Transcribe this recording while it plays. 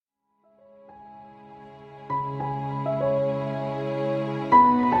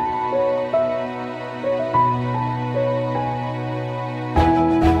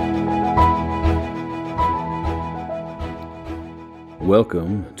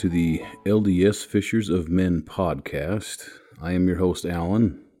Welcome to the LDS Fishers of Men podcast. I am your host,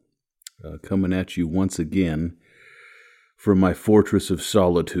 Alan, coming at you once again from my fortress of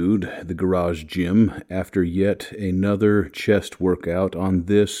solitude, the garage gym, after yet another chest workout on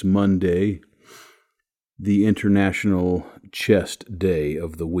this Monday, the International Chest Day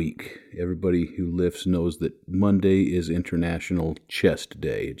of the week. Everybody who lifts knows that Monday is International Chest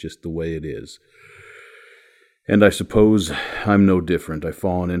Day, just the way it is. And I suppose I'm no different. I've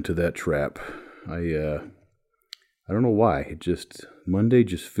fallen into that trap. I don't know why. Monday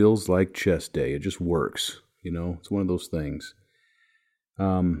just feels like chest day. It just works. It's one of those things.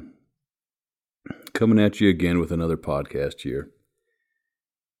 Coming at you again with another podcast here.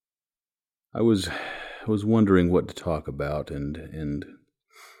 I was wondering what to talk about, and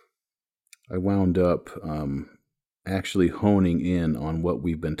I wound up actually honing in on what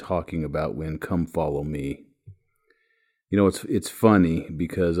we've been talking about when Come Follow Me. It's funny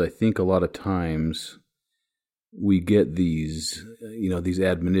because I think a lot of times we get these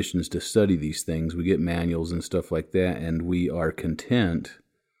admonitions to study these things. We get manuals and stuff like that, and we are content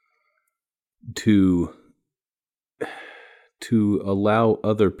to allow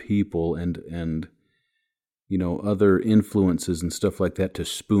other people and other influences and stuff like that to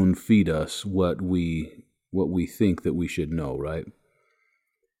spoon feed us what we think that we should know, right?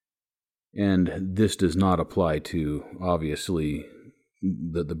 And this does not apply to, obviously,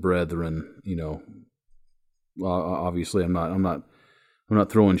 the brethren. Obviously, I'm not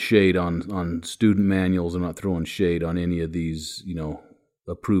throwing shade on student manuals. I'm not throwing shade on any of these,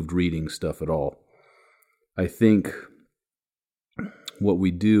 approved reading stuff at all. I think what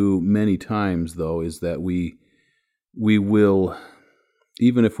we do many times, though, is that we will,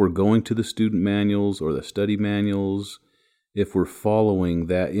 even if we're going to the student manuals or the study manuals, if we're following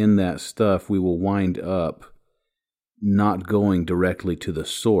that in that stuff, we will wind up not going directly to the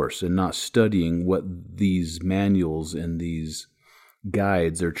source and not studying what these manuals and these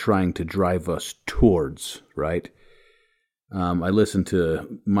guides are trying to drive us towards, right? I listened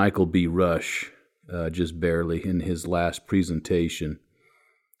to Michael B. Rush just barely in his last presentation.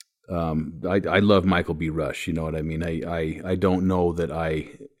 I love Michael B. Rush, you know what I mean? I don't know that I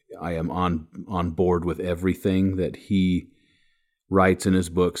am on board with everything that he writes in his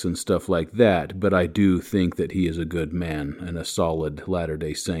books and stuff like that, but I do think that he is a good man and a solid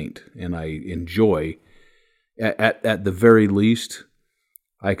Latter-day Saint, and I enjoy, at the very least,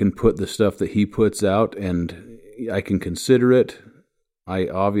 I can put the stuff that he puts out, and I can consider it.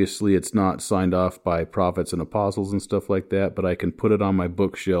 Obviously, it's not signed off by prophets and apostles and stuff like that, but I can put it on my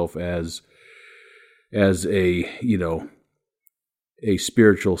bookshelf as a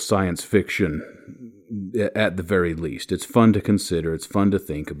spiritual science fiction. At the very least, it's fun to consider. It's fun to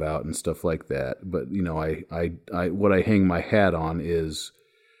think about and stuff like that. But I what I hang my hat on is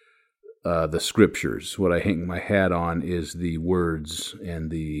the scriptures. What I hang my hat on is the words and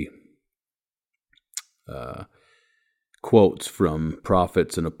the quotes from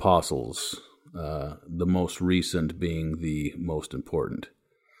prophets and apostles. The most recent being the most important.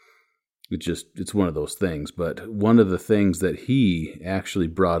 It's one of those things. But one of the things that he actually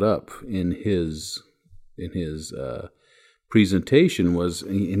brought up in his presentation was,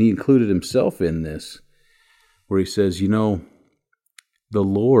 and he included himself in this, where he says, the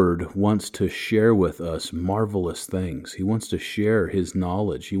Lord wants to share with us marvelous things. He wants to share his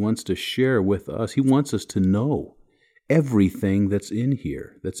knowledge. He wants to share with us. He wants us to know everything that's in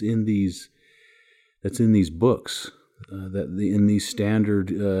here, that's in these books, in these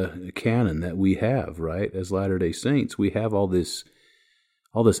standard canon that we have, right? As Latter-day Saints, we have all this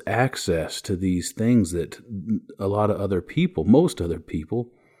access to these things that a lot of other people, most other people,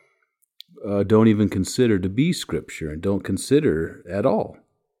 don't even consider to be scripture and don't consider at all.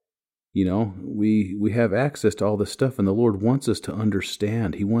 We have access to all this stuff, and the Lord wants us to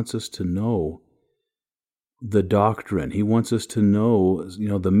understand. He wants us to know the doctrine. He wants us to know,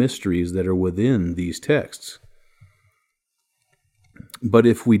 the mysteries that are within these texts. But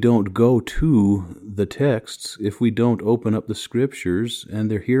if we don't go to the texts, if we don't open up the scriptures, and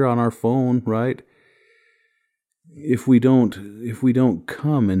they're here on our phone, right? If we don't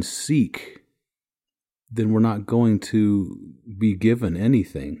come and seek, then we're not going to be given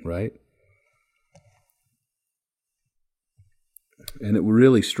anything, right? And it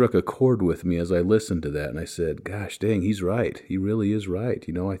really struck a chord with me as I listened to that, and I said, gosh dang, he's right. He really is right.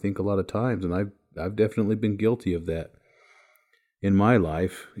 I think a lot of times, and I've definitely been guilty of that in my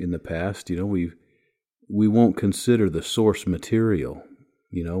life in the past. We won't consider the source material.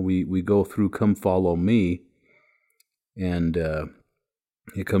 We go through Come Follow Me, and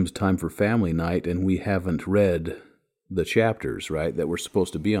it comes time for family night, and we haven't read the chapters, right, that we're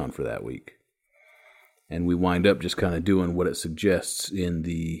supposed to be on for that week. And we wind up just kind of doing what it suggests in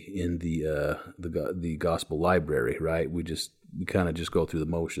the gospel library, right? We kind of just go through the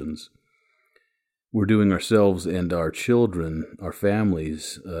motions. We're doing ourselves and our children, our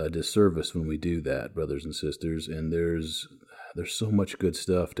families, disservice when we do that, brothers and sisters. And there's so much good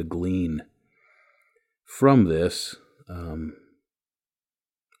stuff to glean from this. And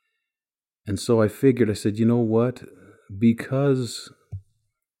so I said, you know what? Because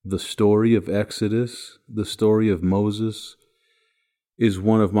the story of Exodus, the story of Moses, is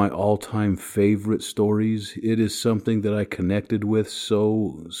one of my all-time favorite stories. It is something that I connected with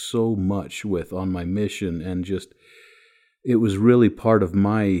so much with on my mission, and just, it was really part of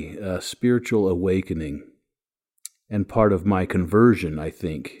my spiritual awakening and part of my conversion, I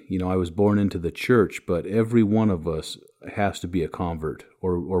think. You know, I was born into the church, but every one of us has to be a convert,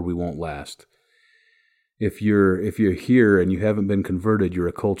 or we won't last. If you're here and you haven't been converted, you're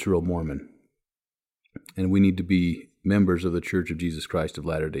a cultural Mormon. And we need to be members of the Church of Jesus Christ of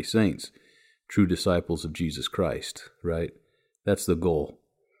Latter-day Saints, true disciples of Jesus Christ, right? That's the goal.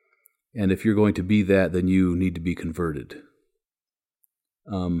 And if you're going to be that, then you need to be converted.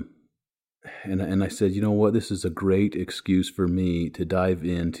 And I said, you know what? This is a great excuse for me to dive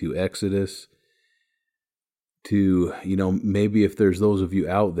into Exodus, to, you know, maybe if there's those of you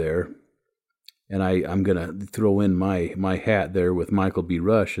out there, and I'm going to throw in my hat there with Michael B.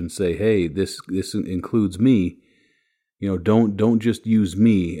 Rush and say, hey, this includes me. You know, don't just use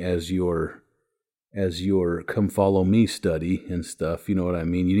me as your come follow me study and stuff. You know what I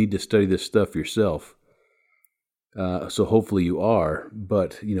mean? You need to study this stuff yourself. So hopefully you are.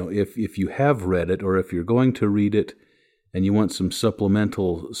 But, you know, if you have read it, or if you're going to read it and you want some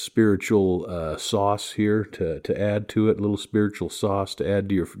supplemental spiritual sauce here to add to it, a little spiritual sauce to add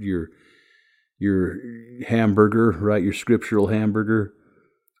to your hamburger, right, your scriptural hamburger,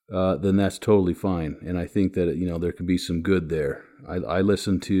 then that's totally fine. And I think that, you know, there could be some good there. I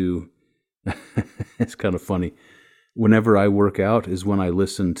listen to, it's kind of funny, whenever I work out is when I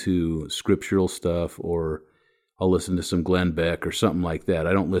listen to scriptural stuff, or I'll listen to some Glenn Beck or something like that.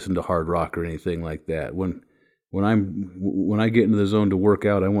 I don't listen to hard rock or anything like that. When I get into the zone to work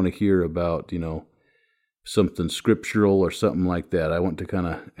out, I want to hear about, you know, something scriptural or something like that. I want to kind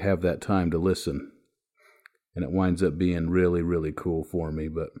of have that time to listen. And it winds up being really, really cool for me.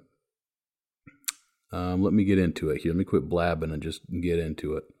 But let me get into it here. Let me quit blabbing and just get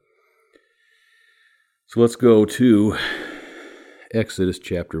into it. So let's go to Exodus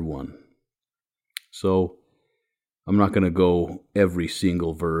chapter 1. So I'm not going to go every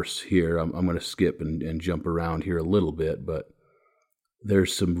single verse here. I'm going to skip and jump around here a little bit, but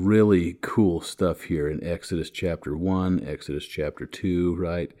there's some really cool stuff here in Exodus chapter 1, Exodus chapter 2,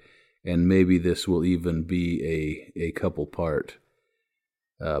 right? And maybe this will even be a couple-part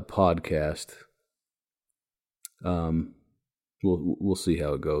podcast. We'll see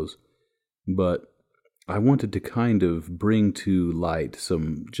how it goes. But I wanted to kind of bring to light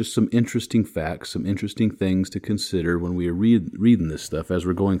some interesting facts, some interesting things to consider when we are reading this stuff as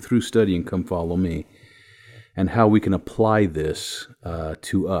we're going through studying Come Follow Me, and how we can apply this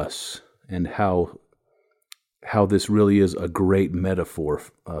to us, and how this really is a great metaphor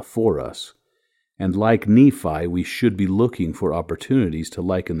for us. And like Nephi, we should be looking for opportunities to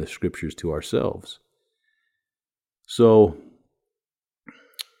liken the Scriptures to ourselves. So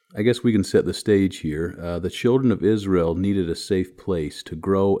I guess we can set the stage here. The children of Israel needed a safe place to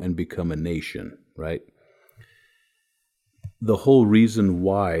grow and become a nation, right? The whole reason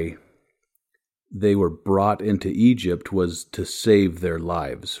why they were brought into Egypt was to save their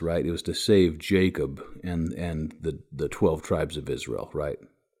lives, right? It was to save Jacob and the 12 tribes of Israel, right?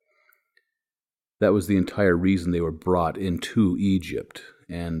 That was the entire reason they were brought into Egypt.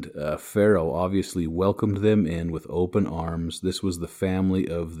 And Pharaoh obviously welcomed them in with open arms. This was the family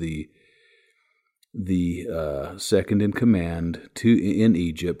of the second in command in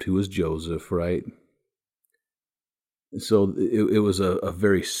Egypt, who was Joseph, right? So it was a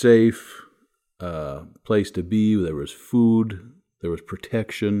very safe place to be. There was food, there was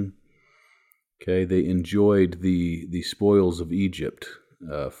protection. Okay, they enjoyed the spoils of Egypt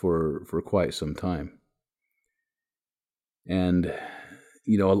for quite some time. And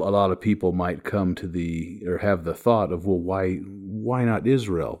you know, a lot of people might come to or have the thought of, well, why not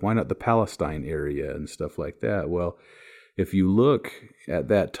Israel? Why not the Palestine area and stuff like that? Well, if you look at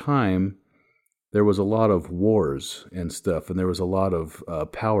that time, there was a lot of wars and stuff, and there was a lot of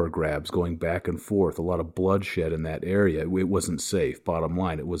power grabs going back and forth, a lot of bloodshed in that area. It wasn't safe. Bottom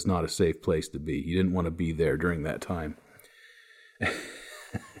line, it was not a safe place to be. You didn't want to be there during that time.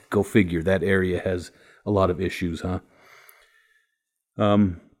 Go figure, that area has a lot of issues, huh?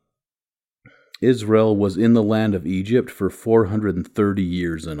 Israel was in the land of Egypt for 430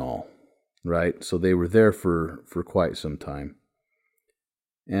 years in all, right? So they were there for quite some time.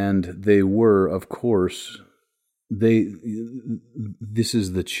 And they were, of course, this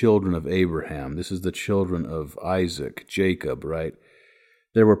is the children of Abraham. This is the children of Isaac, Jacob, right?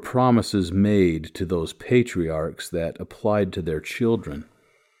 There were promises made to those patriarchs that applied to their children.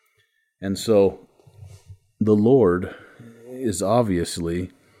 And so the Lord is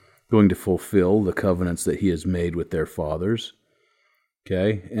obviously going to fulfill the covenants that he has made with their fathers.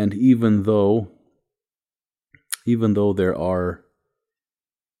 Okay? And even though there are,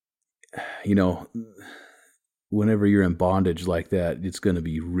 whenever you're in bondage like that, it's going to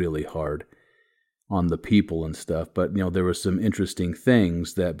be really hard on the people and stuff. But, there were some interesting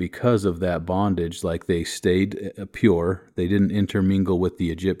things that because of that bondage, like they stayed pure, they didn't intermingle with the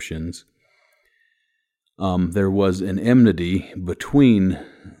Egyptians. There was an enmity between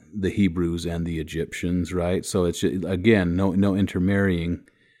the Hebrews and the Egyptians, right? So it's, again, no intermarrying.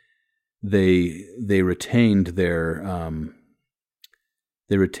 They retained their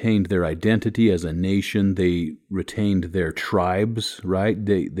identity as a nation. They retained their tribes, right?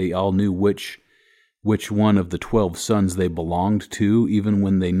 They all knew which one of the 12 sons they belonged to, even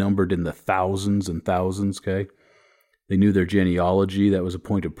when they numbered in the thousands and thousands, okay? They knew their genealogy. That was a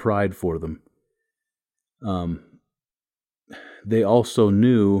point of pride for them. They also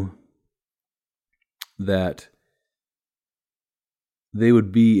knew that they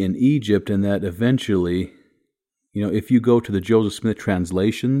would be in Egypt and that eventually, if you go to the Joseph Smith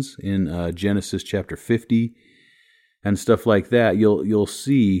translations in Genesis chapter 50 and stuff like that, you'll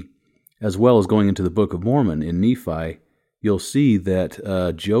see, as well as going into the Book of Mormon in Nephi, you'll see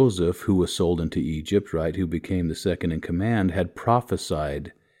that Joseph, who was sold into Egypt, right, who became the second in command, had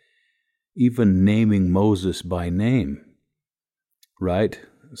prophesied, even naming Moses by name, right,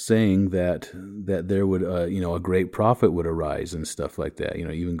 saying that there would, a great prophet would arise and stuff like that,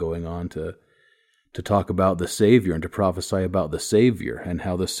 even going on to talk about the Savior and to prophesy about the Savior and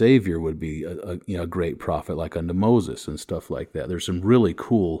how the Savior would be a great prophet like unto Moses and stuff like that. There's some really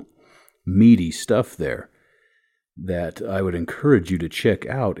cool, meaty stuff there that I would encourage you to check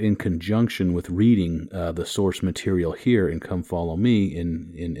out in conjunction with reading the source material here in Come Follow Me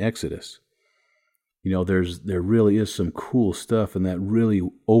in Exodus. There really is some cool stuff, and that really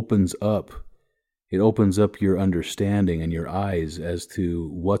opens up your understanding and your eyes as to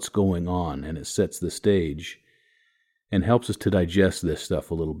what's going on, and it sets the stage and helps us to digest this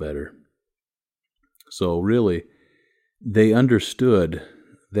stuff a little better. So really, they understood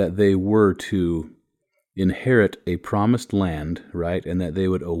that they were to inherit a promised land, right, and that they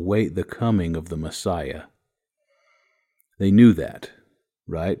would await the coming of the Messiah. They knew that,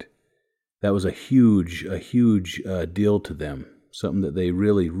 right? That was a huge deal to them, something that they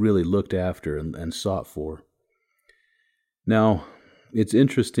really, really looked after and sought for. Now, it's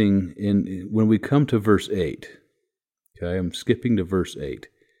interesting when we come to verse 8, okay, I'm skipping to verse 8.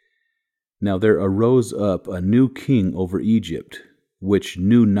 Now there arose up a new king over Egypt, which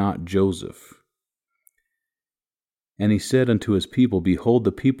knew not Joseph. And he said unto his people, Behold,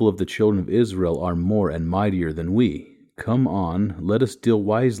 the people of the children of Israel are more and mightier than we. Come on, let us deal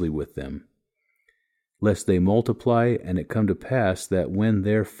wisely with them, lest they multiply, and it come to pass that when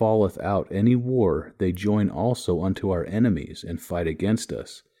there falleth out any war, they join also unto our enemies, and fight against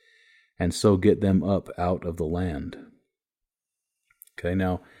us, and so get them up out of the land. Okay,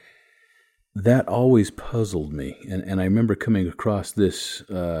 now, that always puzzled me, and I remember coming across this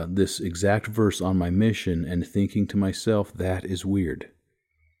exact verse on my mission and thinking to myself, that is weird.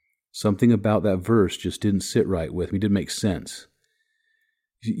 Something about that verse just didn't sit right with me, didn't make sense.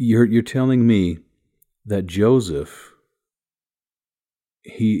 You're telling me that Joseph,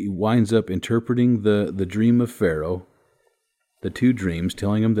 he winds up interpreting the dream of Pharaoh, the two dreams,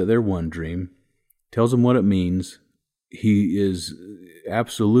 telling him that they're one dream, tells him what it means. He is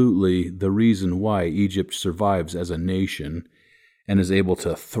absolutely the reason why Egypt survives as a nation and is able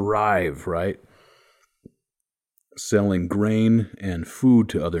to thrive, right? Selling grain and food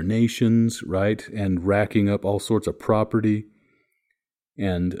to other nations, right? And racking up all sorts of property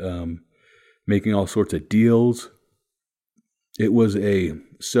and making all sorts of deals. It was a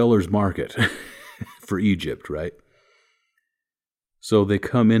seller's market for Egypt, right? So they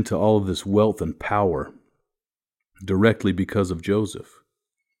come into all of this wealth and power directly because of Joseph.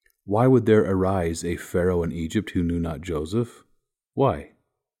 Why would there arise a Pharaoh in Egypt who knew not Joseph? Why?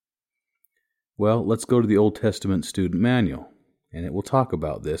 Well, let's go to the Old Testament student manual, and it will talk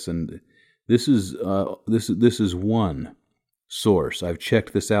about this. And this is one source. I've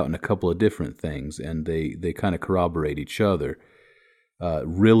checked this out in a couple of different things, and they kind of corroborate each other.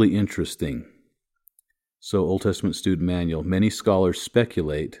 Really interesting. So, Old Testament Student Manual. Many scholars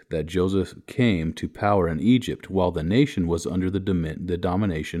speculate that Joseph came to power in Egypt while the nation was under the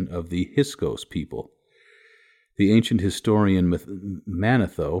domination of the Hyksos people. The ancient historian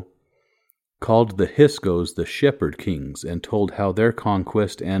Manetho called the Hyksos the shepherd kings and told how their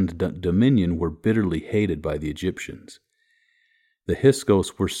conquest and dominion were bitterly hated by the Egyptians. The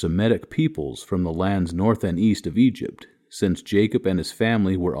Hyksos were Semitic peoples from the lands north and east of Egypt. Since Jacob and his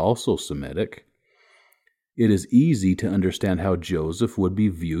family were also Semitic, it is easy to understand how Joseph would be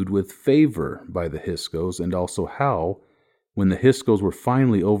viewed with favor by the Hyksos, and also how, when the Hyksos were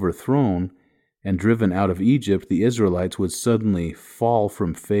finally overthrown and driven out of Egypt, the Israelites would suddenly fall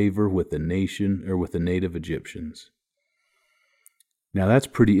from favor with the nation or with the native Egyptians. Now that's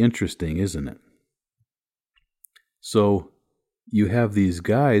pretty interesting, isn't it? So you have these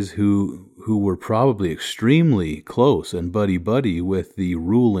guys who were probably extremely close and buddy-buddy with the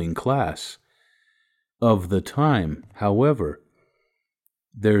ruling class of the time. However,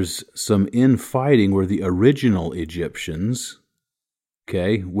 there's some infighting where the original Egyptians,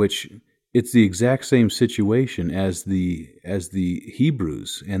 which it's the exact same situation as the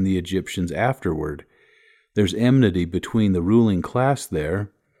Hebrews and the Egyptians afterward. There's enmity between the ruling class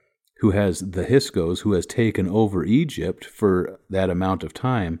there, who has the Hyksos, who has taken over Egypt for that amount of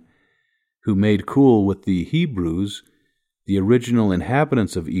time, who made cool with the Hebrews. The original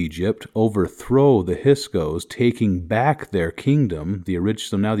inhabitants of Egypt overthrow the Hyksos, taking back their kingdom.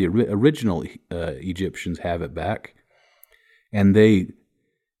 So now the original Egyptians have it back, and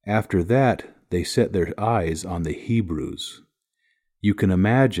after that, they set their eyes on the Hebrews. You can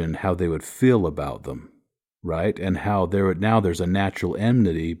imagine how they would feel about them, right? And how there's a natural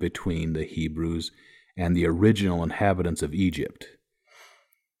enmity between the Hebrews and the original inhabitants of Egypt,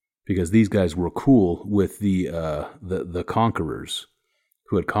 because these guys were cool with the conquerors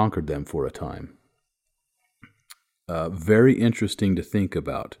who had conquered them for a time. Very interesting to think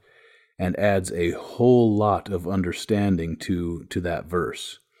about, and adds a whole lot of understanding to that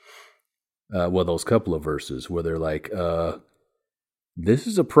verse. Those couple of verses where they're like, this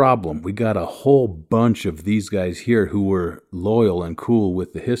is a problem. We got a whole bunch of these guys here who were loyal and cool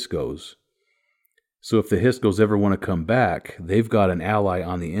with the Hyksos. So if the Hyksos ever want to come back, they've got an ally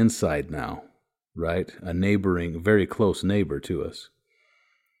on the inside now, right? A neighboring, very close neighbor to us.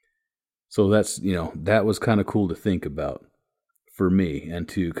 So that was kind of cool to think about for me and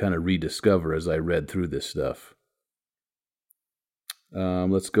to kind of rediscover as I read through this stuff.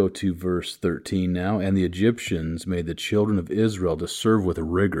 Let's go to verse 13 now. And the Egyptians made the children of Israel to serve with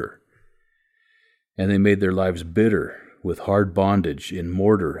rigor, and they made their lives bitter with hard bondage in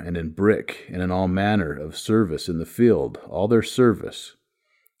mortar and in brick and in all manner of service in the field. All their service,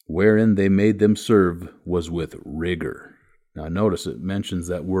 wherein they made them serve, was with rigor. Now notice it mentions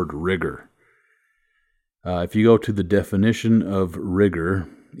that word rigor. If you go to the definition of rigor,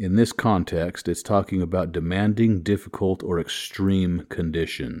 in this context, it's talking about demanding, difficult, or extreme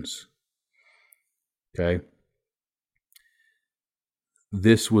conditions. Okay?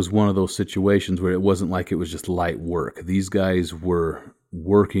 This was one of those situations where it wasn't like it was just light work. These guys were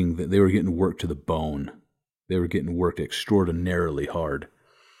working, they were getting worked to the bone. They were getting worked extraordinarily hard.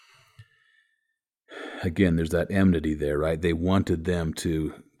 Again, there's that enmity there, right? They wanted them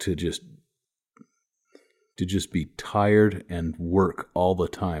to just be tired and work all the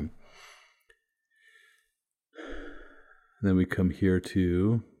time. And then we come here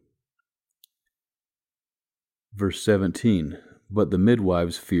to verse 17. But the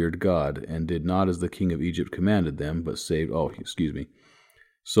midwives feared God and did not as the king of Egypt commanded them, but saved...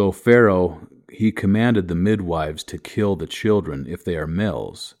 So Pharaoh, he commanded the midwives to kill the children if they are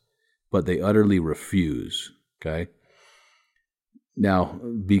males, but they utterly refuse. Okay? Now,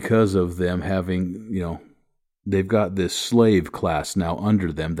 because of them having, they've got this slave class now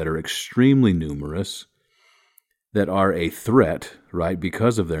under them that are extremely numerous, that are a threat, right,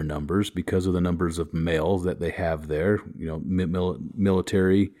 because of their numbers, because of the numbers of males that they have there,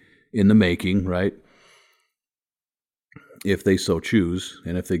 military in the making, right? If they so choose,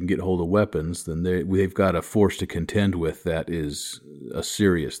 and if they can get hold of weapons, then they've got a force to contend with that is a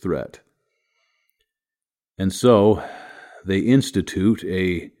serious threat. And so they institute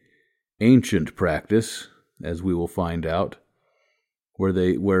a ancient practice, as we will find out,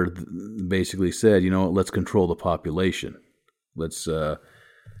 where basically said, let's control the population. Let's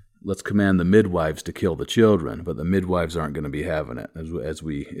command the midwives to kill the children, but the midwives aren't going to be having it, as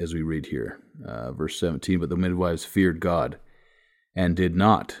we read here, verse 17. But the midwives feared God, and did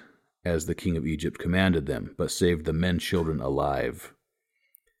not as the king of Egypt commanded them, but saved the men children alive.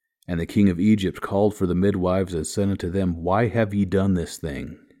 And the king of Egypt called for the midwives and said unto them, Why have ye done this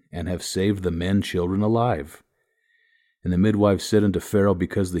thing, and have saved the men children alive? And the midwives said unto Pharaoh,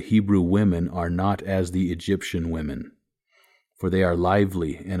 Because the Hebrew women are not as the Egyptian women, for they are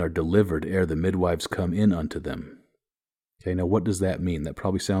lively and are delivered ere the midwives come in unto them. Okay, now what does that mean? That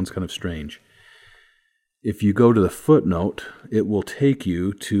probably sounds kind of strange. If you go to the footnote, it will take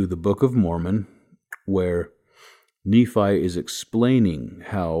you to the Book of Mormon, where Nephi is explaining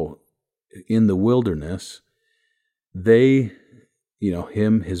how in the wilderness, they,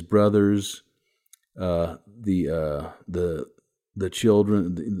 him, his brothers, the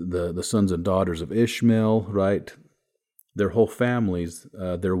children, the sons and daughters of Ishmael, right? Their whole families,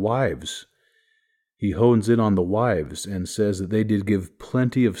 their wives. He hones in on the wives and says that they did give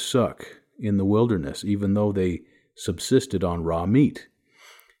plenty of suck in the wilderness, even though they subsisted on raw meat,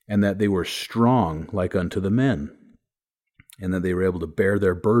 and that they were strong like unto the men, and that they were able to bear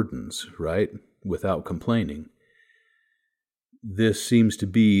their burdens, right, without complaining. This seems to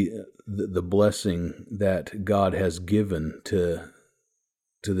be the blessing that God has given to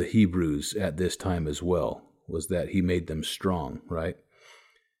the Hebrews at this time as well, was that he made them strong, right?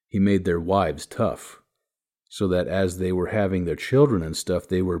 He made their wives tough, so that as they were having their children and stuff,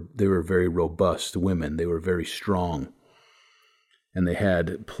 they were very robust women. They were very strong, and they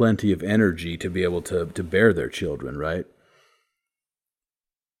had plenty of energy to be able to bear their children, right?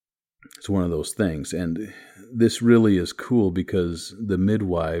 It's one of those things. And this really is cool because the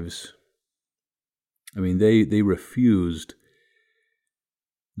midwives, they refused.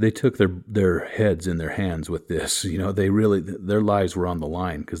 They took their heads in their hands with this. Their lives were on the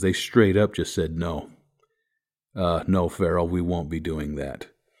line because they straight up just said, no, Pharaoh, we won't be doing that.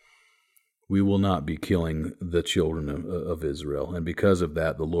 We will not be killing the children of Israel. And because of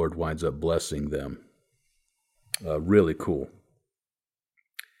that, the Lord winds up blessing them. Really cool.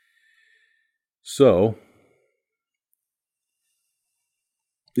 So,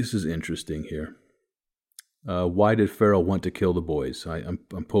 this is interesting here. Why did Pharaoh want to kill the boys? I'm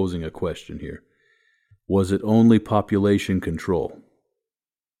posing a question here. Was it only population control?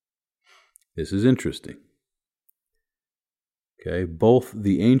 This is interesting. Okay, both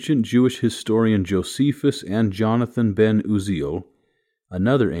the ancient Jewish historian Josephus and Jonathan ben Uziel,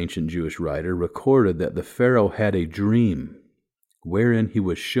 another ancient Jewish writer, recorded that the Pharaoh had a dream wherein he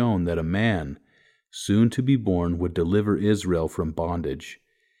was shown that a man soon to be born would deliver Israel from bondage.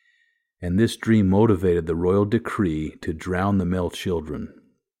 And this dream motivated the royal decree to drown the male children.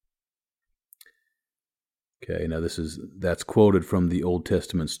 Okay, now that's quoted from the Old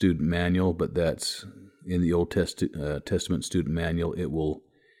Testament Student Manual, but that's in the Old Testament Student Manual. It will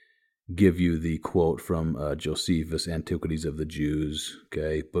give you the quote from Josephus, Antiquities of the Jews.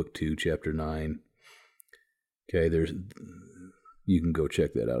 Okay, Book 2, Chapter 9. Okay, you can go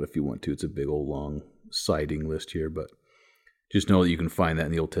check that out if you want to. It's a big old long citing list here, but just know that you can find that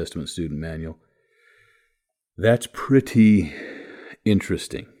in the Old Testament Student Manual. That's pretty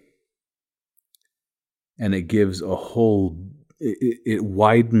interesting. And it gives a whole, it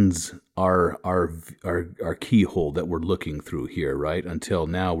widens our keyhole that we're looking through here, right? Until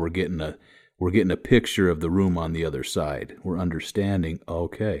now we're getting a picture of the room on the other side. We're understanding,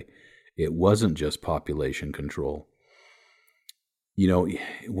 okay, it wasn't just population control.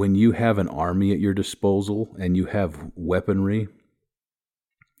 When you have an army at your disposal and you have weaponry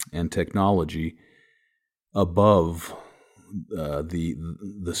and technology above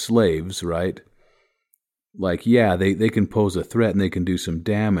the slaves, right? Like, yeah, they can pose a threat and they can do some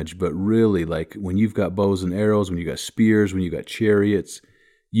damage, but really, like, when you've got bows and arrows, when you got spears, when you got chariots,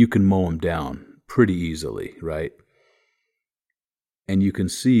 you can mow them down pretty easily, right? And you can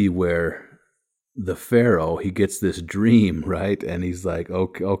see where the Pharaoh, he gets this dream, right? And he's like,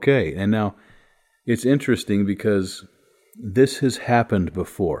 okay. And now, it's interesting because this has happened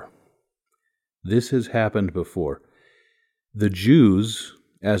before. The Jews,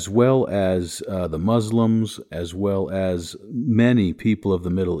 as well as the Muslims, as well as many people of the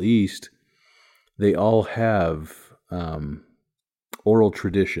Middle East, they all have oral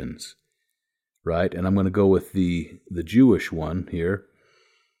traditions, right? And I'm going to go with the Jewish one here,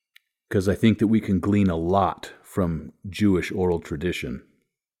 because I think that we can glean a lot from Jewish oral tradition.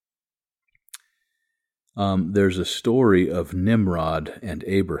 There's a story of Nimrod and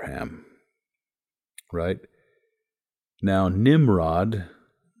Abraham, right? Now, Nimrod,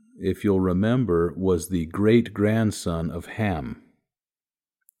 if you'll remember, was the great-grandson of Ham,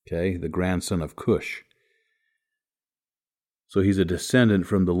 okay, the grandson of Cush. So he's a descendant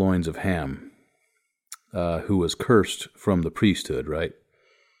from the loins of Ham, who was cursed from the priesthood, right?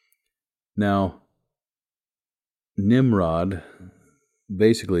 Now, Nimrod,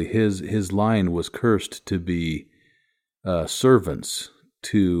 basically his line was cursed to be servants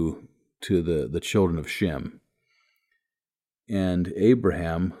to the children of Shem. And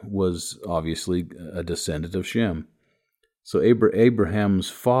Abraham was obviously a descendant of Shem. So Abraham's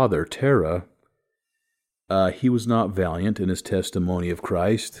father, Terah, he was not valiant in his testimony of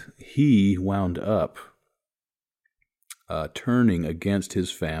Christ. He wound up turning against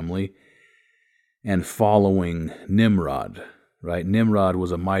his family and following Nimrod. Right? Nimrod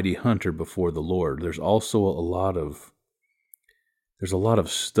was a mighty hunter before the Lord. There's also a lot of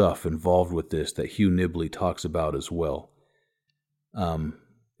stuff involved with this that Hugh Nibley talks about as well.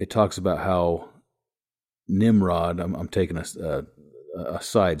 It talks about how Nimrod, I'm taking a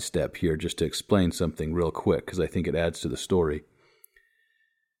side step here just to explain something real quick because I think it adds to the story.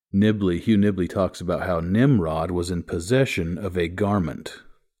 Hugh Nibley talks about how Nimrod was in possession of a garment.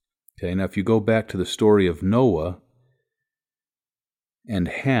 Okay, now if you go back to the story of Noah and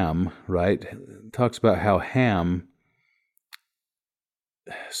Ham, right, it talks about how Ham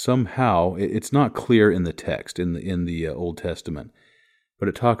somehow, it's not clear in the text, in the Old Testament, but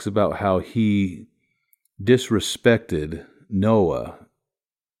it talks about how he disrespected Noah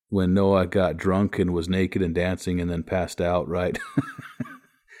when Noah got drunk and was naked and dancing and then passed out, right?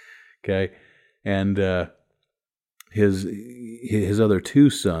 Okay, and his other two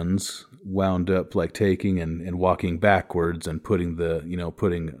sons wound up like taking and walking backwards and putting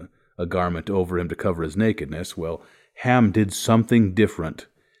a garment over him to cover his nakedness. Well, Ham did something different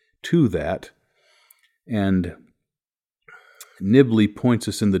to that, and Nibley points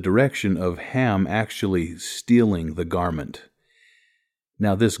us in the direction of Ham actually stealing the garment.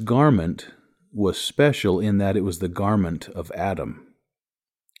 Now, this garment was special in that it was the garment of Adam,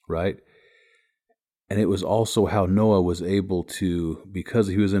 right? And it was also how Noah was able to, because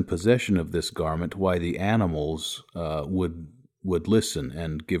he was in possession of this garment, why the animals would listen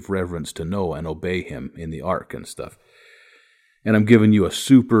and give reverence to Noah and obey him in the ark and stuff. And I'm giving you a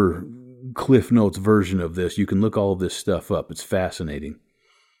super Cliff Notes version of this. You can look all of this stuff up. It's fascinating.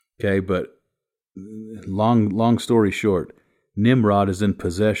 Okay, but long story short, Nimrod is in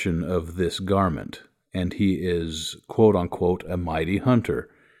possession of this garment, and he is, quote unquote, a mighty hunter.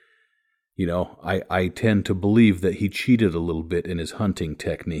 You know, I tend to believe that he cheated a little bit in his hunting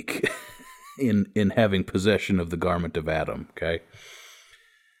technique in having possession of the garment of Adam, okay?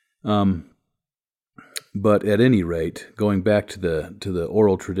 But at any rate, going back to the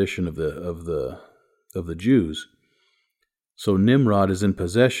oral tradition of the Jews, so Nimrod is in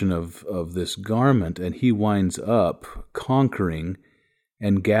possession of this garment, and he winds up conquering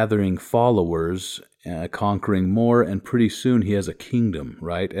and gathering followers, conquering more, and pretty soon he has a kingdom,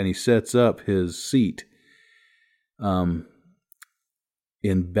 right? And he sets up his seat in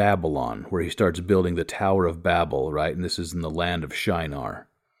Babylon, where he starts building the Tower of Babel, right? And this is in the land of Shinar.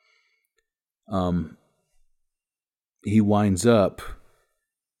 He winds up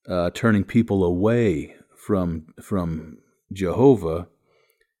turning people away from Jehovah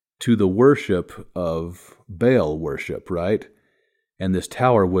to the worship of Baal worship, right? And this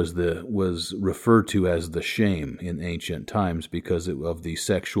tower was referred to as the shame in ancient times because of the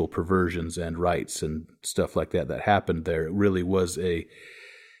sexual perversions and rites and stuff like that happened there. It really was an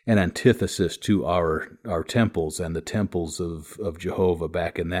antithesis to our temples and the temples of Jehovah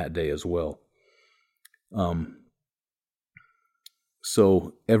back in that day as well.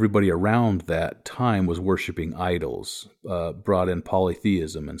 So everybody around that time was worshiping idols, brought in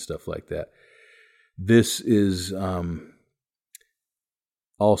polytheism and stuff like that. This is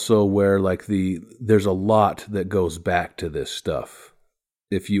also where there's a lot that goes back to this stuff.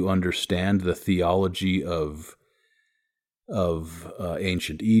 If you understand the theology of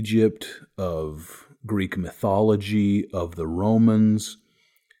ancient Egypt, of Greek mythology, of the Romans,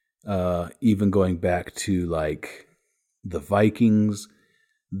 even going back to the Vikings,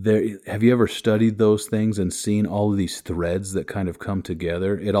 have you ever studied those things and seen all of these threads that kind of come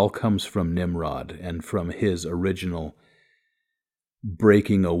together? It all comes from Nimrod and from his original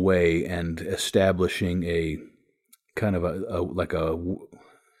breaking away and establishing a kind of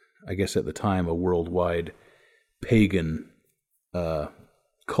I guess at the time, a worldwide pagan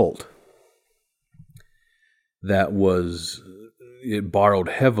cult that it borrowed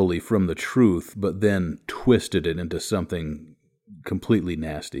heavily from the truth, but then twisted it into something completely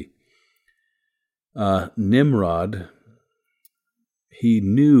nasty. Nimrod, he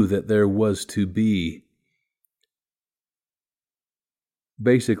knew that there was to be,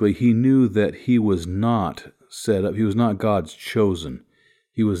 basically, he knew that he was not set up, he was not God's chosen.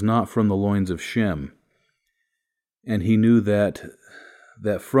 He was not from the loins of Shem. And he knew that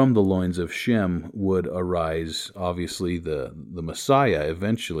that from the loins of Shem would arise, obviously, the Messiah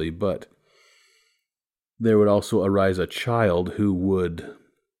eventually, but there would also arise a child who would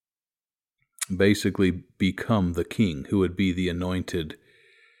basically become the king, who would be the anointed,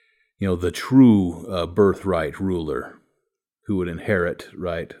 the true birthright ruler, who would inherit,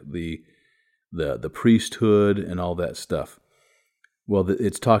 right, the priesthood and all that stuff. Well,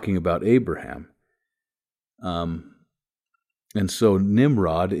 it's talking about Abraham. And so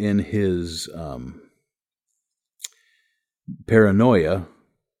Nimrod, in his paranoia,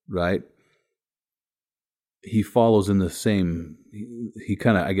 right, he follows in the same, he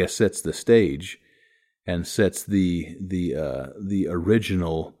kind of, I guess, sets the stage and sets the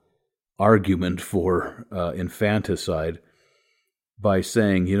original argument for infanticide by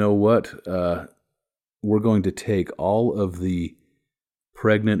saying, you know what, we're going to take all of the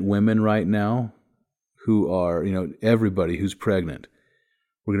pregnant women right now who are, everybody who's pregnant.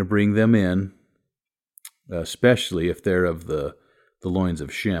 We're going to bring them in, especially if they're of the loins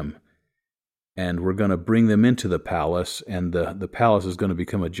of Shem. And we're going to bring them into the palace, and the palace is going to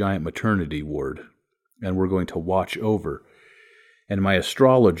become a giant maternity ward. And we're going to watch over. And my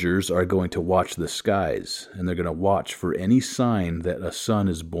astrologers are going to watch the skies, and they're going to watch for any sign that a son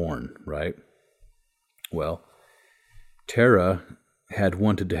is born, right? Well, Terah had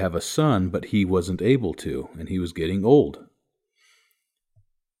wanted to have a son, but he wasn't able to, and he was getting old.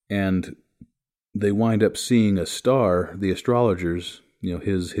 And they wind up seeing a star, the astrologers,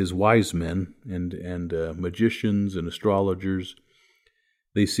 his wise men and magicians and astrologers,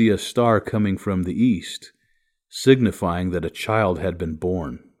 they see a star coming from the east, signifying that a child had been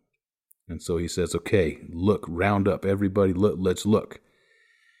born. And so he says, okay, look, round up, everybody, let's look.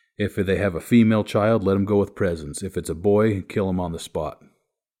 If they have a female child, let them go with presents. If it's a boy, kill him on the spot.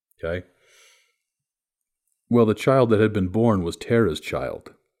 Okay? Well, the child that had been born was Terah's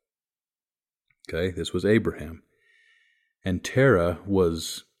child. Okay, this was Abraham. And Terah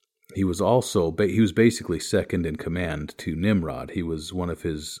was basically second in command to Nimrod. He was one of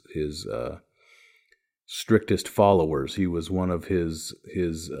his strictest followers. He was one of his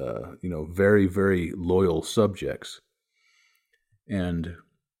very, very loyal subjects. And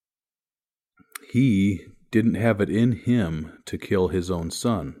he didn't have it in him to kill his own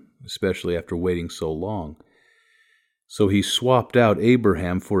son, especially after waiting so long. So he swapped out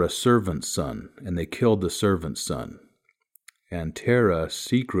Abraham for a servant's son, and they killed the servant's son. And Terah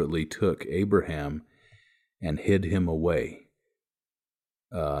secretly took Abraham and hid him away.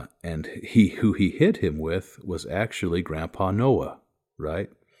 And who he hid him with was actually Grandpa Noah, right?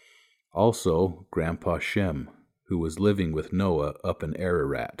 Also, Grandpa Shem, who was living with Noah up in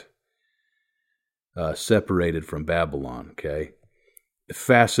Ararat, separated from Babylon, okay?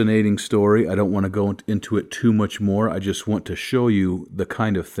 Fascinating story. I don't want to go into it too much more. I just want to show you the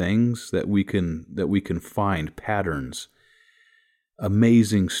kind of things that we can find, patterns,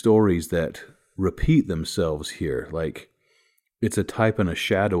 amazing stories that repeat themselves here. Like, it's a type and a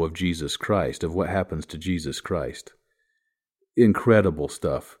shadow of Jesus Christ, of what happens to Jesus Christ. Incredible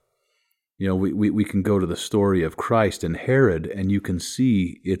stuff. We can go to the story of Christ and Herod, and you can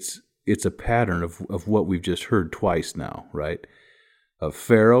see it's a pattern of what we've just heard twice now, right? Of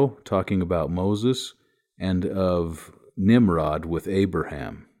Pharaoh talking about Moses, and of Nimrod with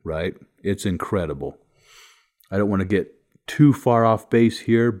Abraham, right? It's incredible. I don't want to get too far off base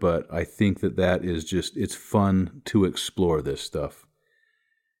here, but I think that is just, it's fun to explore this stuff.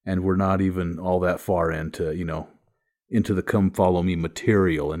 And we're not even all that far into the come follow me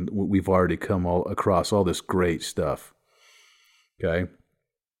material, and we've already come all across all this great stuff. Okay?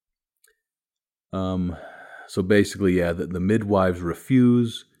 So basically, the midwives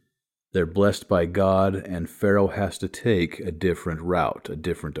refuse. They're blessed by God, and Pharaoh has to take a different route, a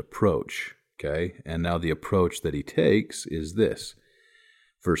different approach. Okay? And now the approach that he takes is this.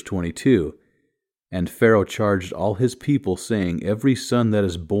 Verse 22, and Pharaoh charged all his people, saying, every son that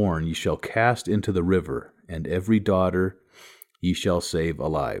is born ye shall cast into the river, and every daughter ye shall save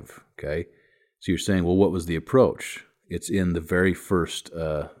alive. Okay? So you're saying, well, what was the approach? It's in the very first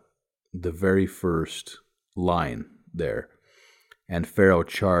line there. And Pharaoh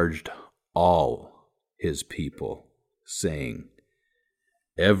charged all his people, saying,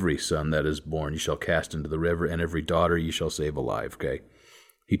 every son that is born ye shall cast into the river, and every daughter ye shall save alive. Okay?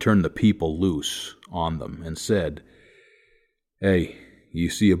 He turned the people loose on them and said, hey, you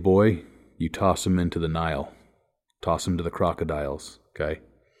see a boy, you toss him into the Nile. Toss him to the crocodiles. Okay?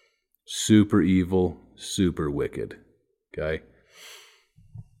 Super evil, super wicked. Okay?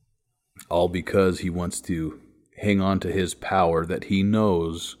 All because he wants to hang on to his power that he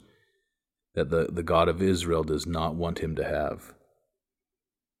knows that the God of Israel does not want him to have.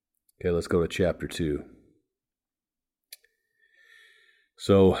 Okay, let's go to chapter 2.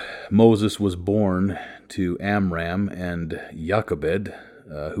 So Moses was born to Amram and Jochebed,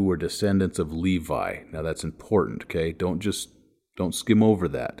 who were descendants of Levi. Now that's important, okay? Don't skim over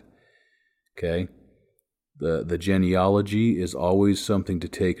that, okay? The genealogy is always something to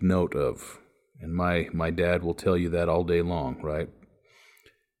take note of, and my dad will tell you that all day long, right?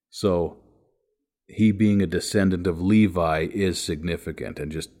 So he being a descendant of Levi is significant,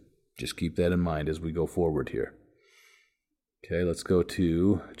 and just keep that in mind as we go forward here. Okay, let's go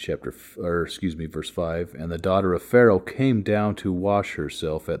to verse 5. And the daughter of Pharaoh came down to wash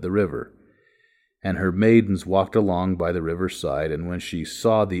herself at the river. And her maidens walked along by the river's side, and when she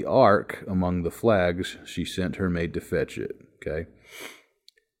saw the ark among the flags, she sent her maid to fetch it. Okay?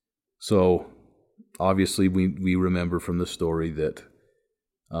 So, obviously, we remember from the story that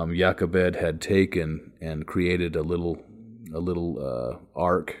Jochebed had taken and created a little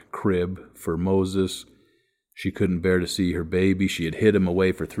ark crib for Moses. She couldn't bear to see her baby. She had hid him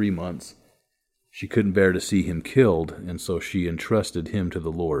away for 3 months. She couldn't bear to see him killed, and so she entrusted him to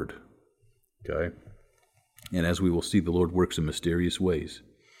the Lord. Okay? And as we will see, the Lord works in mysterious ways.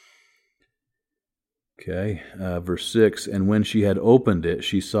 Okay, verse 6, and when she had opened it,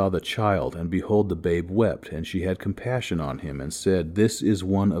 she saw the child, and behold, the babe wept, and she had compassion on him, and said, This is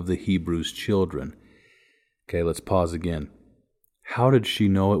one of the Hebrews' children. Okay, let's pause again. How did she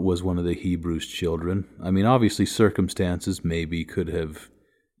know it was one of the Hebrews' children? I mean, obviously circumstances maybe could have,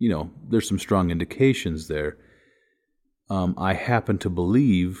 there's some strong indications there. I happen to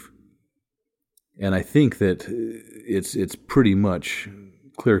believe, and I think that it's pretty much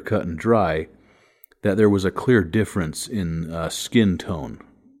clear-cut and dry, that there was a clear difference in skin tone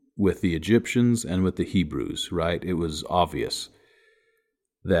with the Egyptians and with the Hebrews, right? It was obvious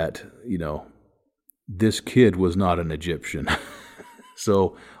that, this kid was not an Egyptian.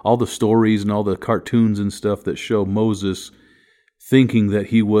 So all the stories and all the cartoons and stuff that show Moses thinking that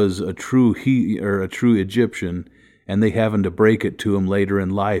he was a true Egyptian, and they having to break it to him later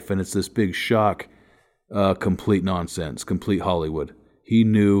in life, and it's this big shock, complete nonsense, complete Hollywood. He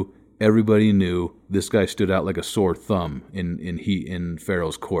knew, everybody knew, this guy stood out like a sore thumb in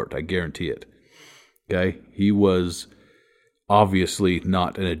Pharaoh's court. I guarantee it. Okay, he was obviously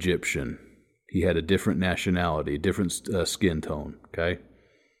not an Egyptian. He had a different nationality, a different skin tone, okay?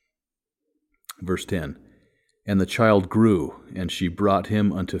 Verse 10, and the child grew, and she brought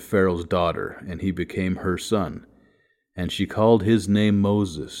him unto Pharaoh's daughter, and he became her son. And she called his name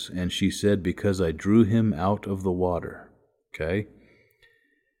Moses, and she said, Because I drew him out of the water, okay?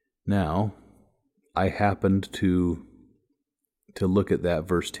 Now, I happened to look at that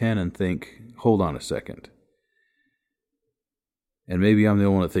verse 10 and think, hold on a second. And maybe I'm the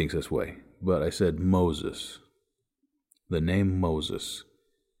only one that thinks this way. But I said Moses. The name Moses.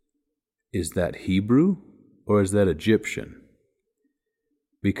 Is that Hebrew or is that Egyptian?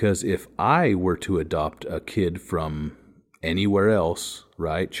 Because if I were to adopt a kid from anywhere else,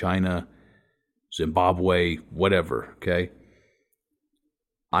 right? China, Zimbabwe, whatever, okay?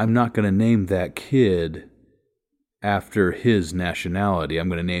 I'm not going to name that kid after his nationality. I'm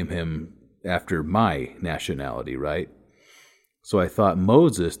going to name him after my nationality, right? So I thought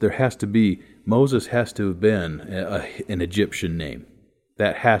Moses has to have been an Egyptian name.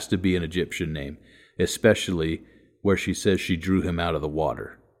 That has to be an Egyptian name, especially where she says she drew him out of the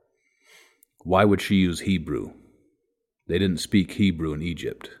water. Why would she use Hebrew? They didn't speak Hebrew in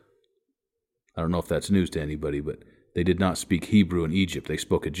Egypt. I don't know if that's news to anybody, but they did not speak Hebrew in Egypt. They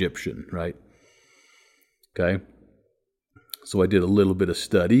spoke Egyptian, right? Okay. So I did a little bit of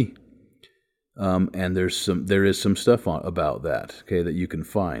study. And there is some stuff about that, okay, that you can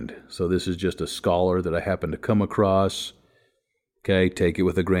find. So this is just a scholar that I happened to come across. Okay, take it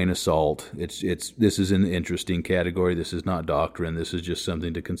with a grain of salt. This is in the interesting category. This is not doctrine. This is just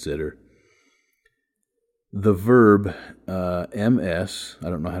something to consider. The verb ms, I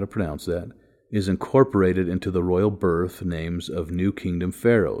don't know how to pronounce that, is incorporated into the royal birth names of New Kingdom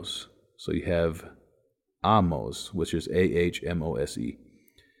pharaohs. So you have Amos, which is Ahmose.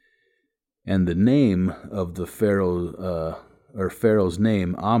 And the name of the Pharaoh's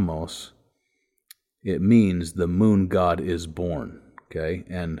name, Amos, it means the moon god is born. Okay,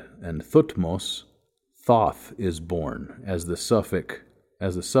 and Thutmose, Thoth is born, as the suffix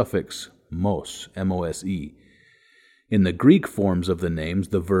mos, M-O-S-E. In the Greek forms of the names,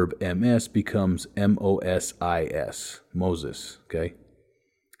 the verb ms becomes M-O-S-I-S, Moses. Okay,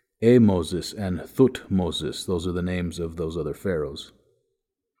 Moses and Thutmoses, those are the names of those other pharaohs.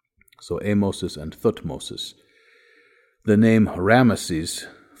 So Amosis and Thutmoses. The name Ramesses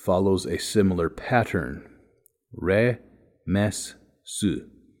follows a similar pattern. Re-mes-su.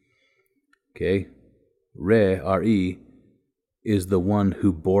 Okay, re, is the one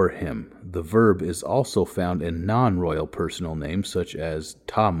who bore him. The verb is also found in non-royal personal names such as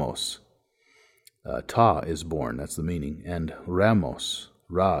Tamos. Ta is born, that's the meaning, and Ramos,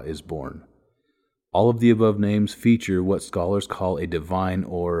 Ra, is born. All of the above names feature what scholars call a divine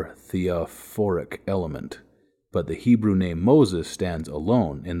or theophoric element, but the Hebrew name Moses stands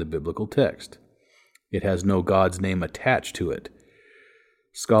alone in the biblical text. It has no God's name attached to it.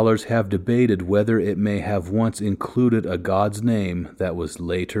 Scholars have debated whether it may have once included a God's name that was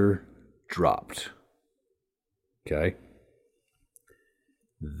later dropped. Okay?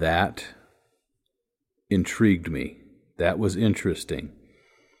 That intrigued me. That was interesting.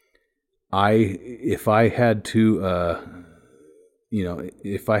 If I had to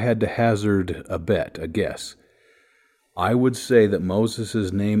hazard a guess, I would say that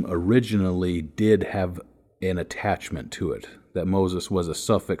Moses' name originally did have an attachment to it, that Moses was a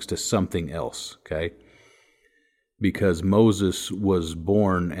suffix to something else, okay? Because Moses was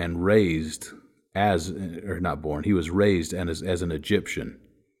born and raised he was raised as an Egyptian,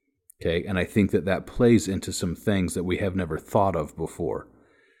 okay? And I think that plays into some things that we have never thought of before.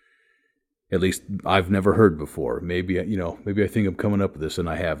 At least I've never heard before. Maybe I think I'm coming up with this and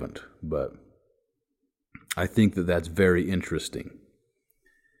I haven't, but I think that's very interesting.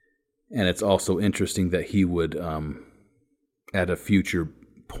 And it's also interesting that he would, at a future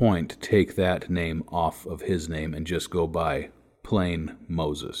point, take that name off of his name and just go by plain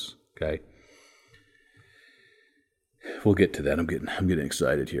Moses. Okay, we'll get to that. I'm getting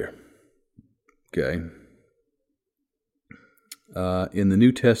excited here. Okay. In the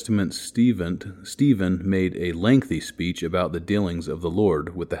New Testament, Stephen made a lengthy speech about the dealings of the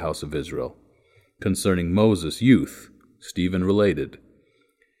Lord with the house of Israel. Concerning Moses' youth, Stephen related,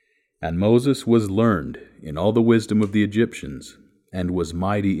 "And Moses was learned in all the wisdom of the Egyptians, and was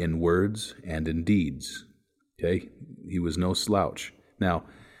mighty in words and in deeds." Okay? He was no slouch. Now,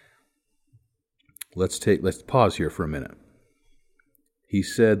 let's pause here for a minute. He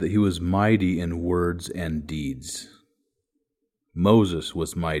said that he was mighty in words and deeds. Moses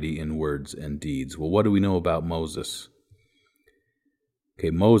was mighty in words and deeds. Well, what do we know about Moses? Okay,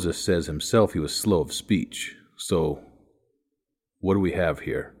 Moses says himself he was slow of speech. So, what do we have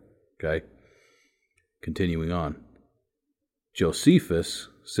here? Okay, continuing on. Josephus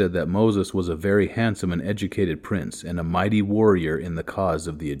said that Moses was a very handsome and educated prince and a mighty warrior in the cause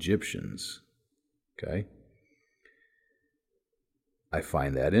of the Egyptians. Okay, I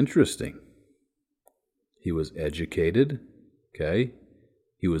find that interesting. He was educated. Okay,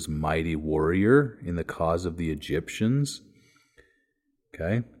 he was mighty warrior in the cause of the Egyptians.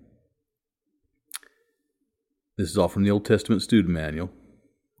 Okay, this is all from the Old Testament Student Manual,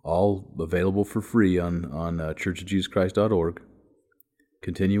 all available for free on churchofjesuschrist.org.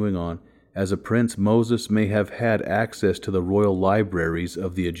 Continuing on, as a prince, Moses may have had access to the royal libraries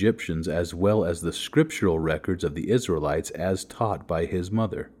of the Egyptians as well as the scriptural records of the Israelites as taught by his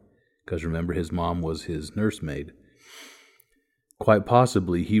mother, because remember, his mom was his nursemaid. Quite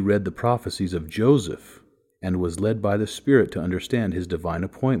possibly, he read the prophecies of Joseph and was led by the Spirit to understand his divine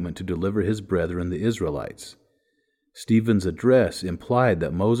appointment to deliver his brethren, the Israelites. Stephen's address implied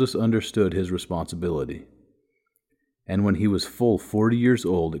that Moses understood his responsibility. And when he was full 40 years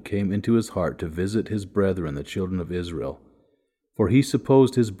old, it came into his heart to visit his brethren, the children of Israel. For he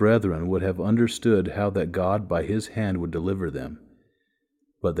supposed his brethren would have understood how that God by his hand would deliver them.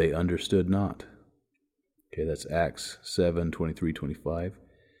 But they understood not. Okay, that's Acts 7:23-25.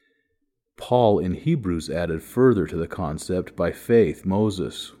 Paul in Hebrews added further to the concept, by faith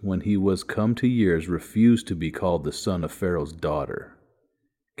Moses, when he was come to years, refused to be called the son of Pharaoh's daughter.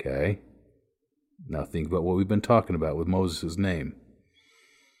 Okay, now think about what we've been talking about with Moses' name.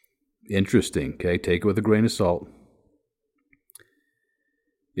 Interesting, okay, take it with a grain of salt.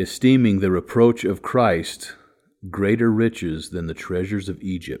 Esteeming the reproach of Christ greater riches than the treasures of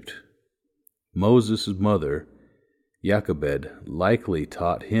Egypt. Moses' mother, Jochebed, likely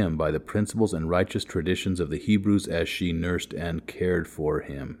taught him by the principles and righteous traditions of the Hebrews as she nursed and cared for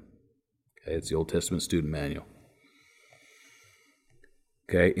him. Okay, it's the Old Testament Student Manual.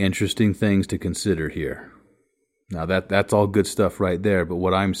 Okay, interesting things to consider here. Now that's all good stuff right there, but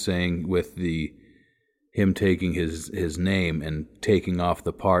what I'm saying with him taking his name and taking off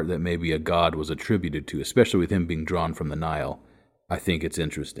the part that maybe a god was attributed to, especially with him being drawn from the Nile, I think it's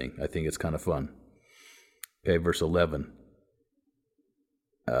interesting. I think it's kind of fun. Okay, verse 11.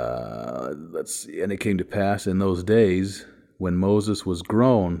 Let's see. And it came to pass in those days, when Moses was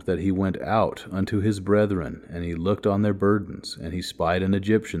grown, that he went out unto his brethren, and he looked on their burdens, and he spied an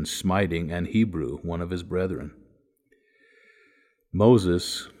Egyptian smiting an Hebrew, one of his brethren.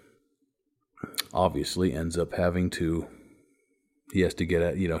 Moses obviously ends up he has to get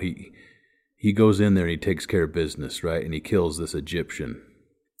at, he goes in there and he takes care of business, right? And he kills this Egyptian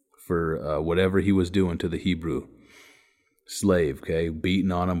for whatever he was doing to the Hebrew slave, okay?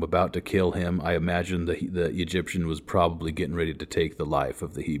 Beating on him, about to kill him. I imagine the Egyptian was probably getting ready to take the life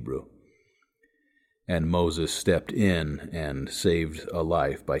of the Hebrew. And Moses stepped in and saved a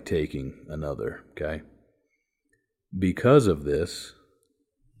life by taking another, okay? Because of this,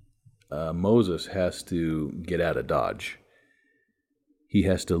 Moses has to get out of Dodge. He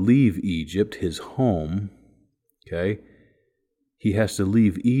has to leave Egypt, his home, okay? He has to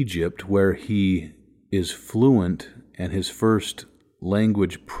leave Egypt where he is fluent and his first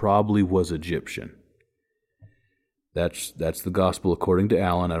language probably was Egyptian. That's the gospel according to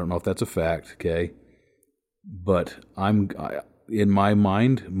Allen. I don't know if that's a fact, okay? But in my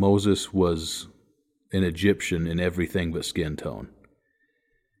mind, Moses was an Egyptian in everything but skin tone.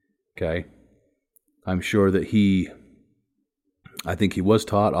 Okay? I'm sure that I think he was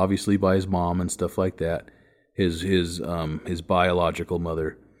taught, obviously, by his mom and stuff like that, his biological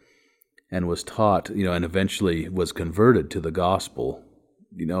mother, and was taught, and eventually was converted to the gospel.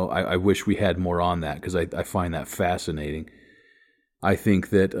 I wish we had more on that, because I find that fascinating. I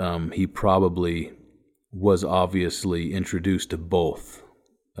think that he probably was obviously introduced to both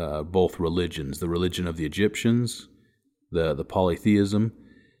religions, the religion of the Egyptians, the polytheism,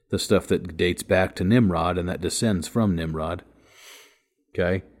 the stuff that dates back to Nimrod and that descends from Nimrod.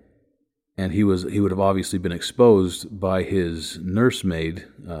 Okay? And he would have obviously been exposed by his nursemaid,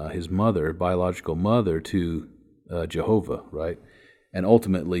 his mother, biological mother, to Jehovah, right? And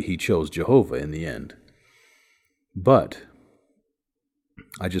ultimately he chose Jehovah in the end. But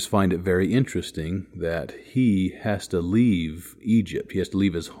I just find it very interesting that he has to leave Egypt. He has to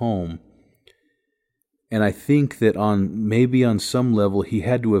leave his home. And I think that maybe on some level he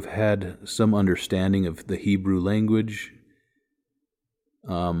had to have had some understanding of the Hebrew language.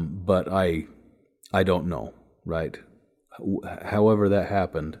 But I don't know, right? However that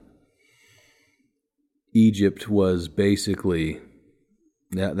happened, Egypt was basically,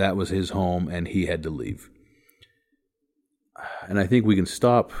 that was his home, and he had to leave. And I think we can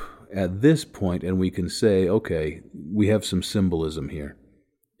stop at this point and we can say, okay, we have some symbolism here.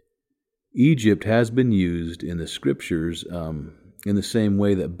 Egypt has been used in the scriptures in the same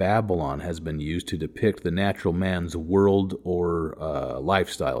way that Babylon has been used to depict the natural man's world or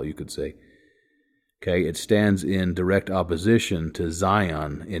lifestyle, you could say. Okay, it stands in direct opposition to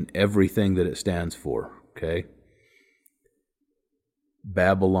Zion in everything that it stands for, okay?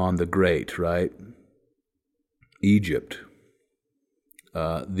 Babylon the Great, right? Egypt.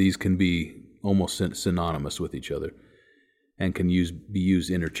 These can be almost synonymous with each other and can be used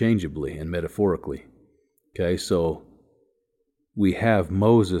interchangeably and metaphorically. Okay, so we have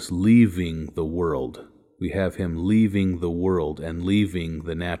Moses leaving the world. We have him leaving the world and leaving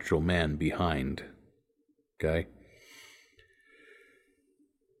the natural man behind. Okay?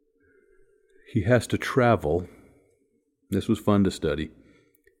 He has to travel. This was fun to study.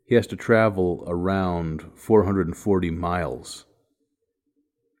 He has to travel around 440 miles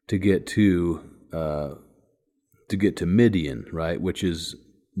to get to Midian, right, which is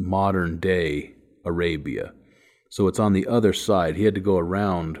modern day Arabia. So it's on the other side. He had to go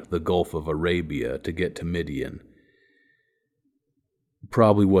around the Gulf of Arabia to get to Midian.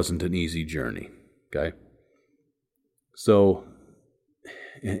 Probably wasn't an easy journey, okay? So,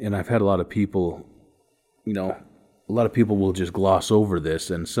 and I've had a lot of people, a lot of people will just gloss over this,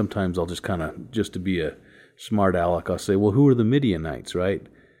 and sometimes I'll just just to be a smart aleck, I'll say, well, who are the Midianites, right?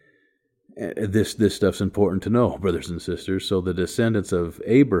 This stuff's important to know, brothers and sisters. So the descendants of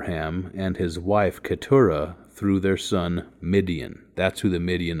Abraham and his wife Keturah through their son Midian. That's who the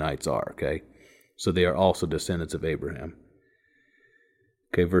Midianites are, okay? So they are also descendants of Abraham.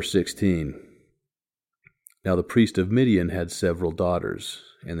 Okay, verse 16. Now the priest of Midian had several daughters,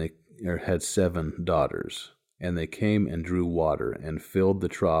 and they had 7 daughters, and they came and drew water and filled the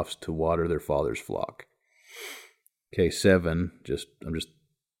troughs to water their father's flock. Okay, 7, I'm just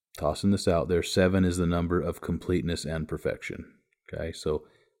tossing this out there. 7 is the number of completeness and perfection. Okay, so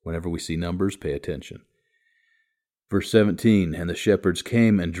whenever we see numbers, pay attention. Verse 17, and the shepherds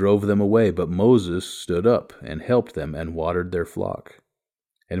came and drove them away, but Moses stood up and helped them and watered their flock.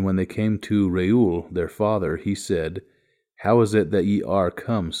 And when they came to Reuel, their father, he said, how is it that ye are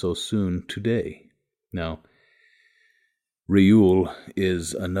come so soon today? Now, Reuel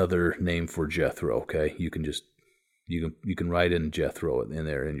is another name for Jethro, okay? You can write in Jethro in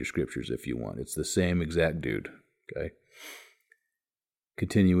there in your scriptures if you want. It's the same exact dude, okay?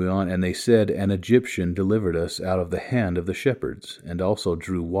 Continuing on, and they said, an Egyptian delivered us out of the hand of the shepherds, and also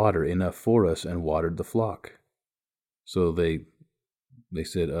drew water enough for us and watered the flock. So they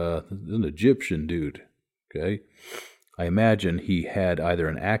said, an Egyptian dude, okay? I imagine he had either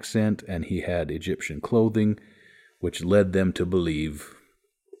an accent and he had Egyptian clothing, which led them to believe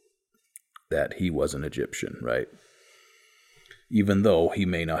that he was an Egyptian, right? Even though he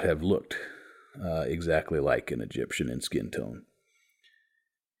may not have looked exactly like an Egyptian in skin tone.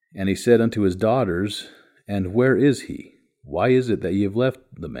 And he said unto his daughters, and where is he? Why is it that ye have left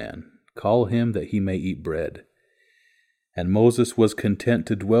the man? Call him that he may eat bread. And Moses was content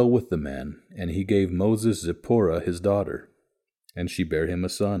to dwell with the man, and he gave Moses Zipporah his daughter, and she bare him a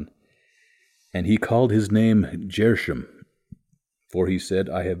son. And he called his name Gershom, for he said,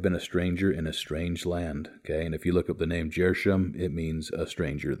 I have been a stranger in a strange land. Okay, and if you look up the name Gershom, it means a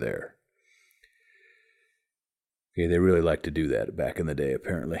stranger there. Okay, they really like to do that back in the day,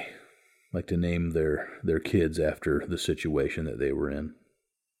 apparently. Like to name their kids after the situation that they were in.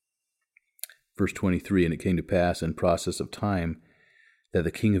 Verse 23, and it came to pass in process of time that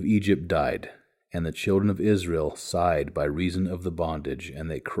the king of Egypt died, and the children of Israel sighed by reason of the bondage, and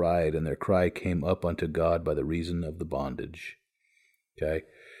they cried, and their cry came up unto God by the reason of the bondage. Okay,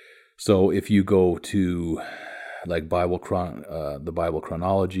 so if you go to like the Bible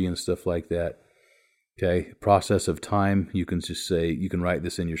chronology and stuff like that, okay, process of time, you can just say, you can write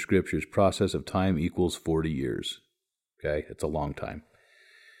this in your scriptures, process of time equals 40 years. Okay, it's a long time.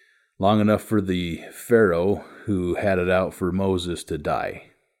 Long enough for the Pharaoh who had it out for Moses to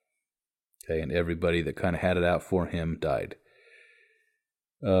die. Okay, and everybody that kind of had it out for him died.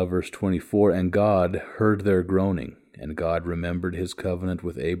 Verse 24, and God heard their groaning, and God remembered his covenant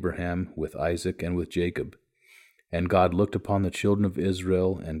with Abraham, with Isaac, and with Jacob. And God looked upon the children of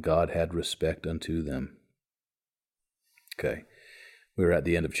Israel, and God had respect unto them. Okay, we're at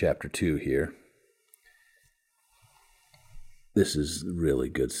the end of chapter 2 here. This is really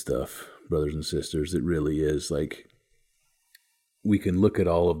good stuff, brothers and sisters. It really is. Like, we can look at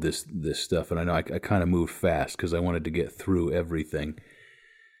all of this stuff, and I know I kind of moved fast because I wanted to get through everything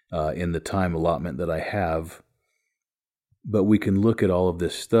in the time allotment that I have. But we can look at all of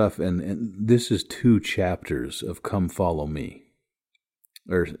this stuff, and this is 2 chapters of Come Follow Me.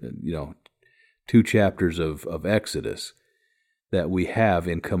 Or, 2 chapters of Exodus that we have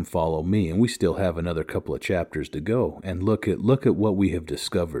in Come Follow Me, and we still have another couple of chapters to go. And look at what we have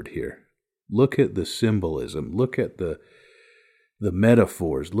discovered here. Look at the symbolism. Look at the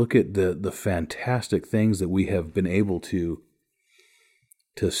metaphors. Look at the fantastic things that we have been able to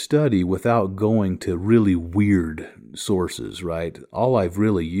study without going to really weird sources, right? All I've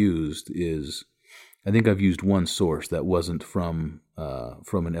really used is, I think I've used one source that wasn't from an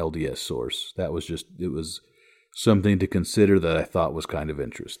LDS source. It was something to consider that I thought was kind of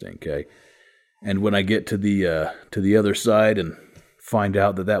interesting, okay? And when I get to the other side and find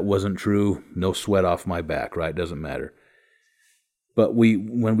out that wasn't true, no sweat off my back, right? Doesn't matter. But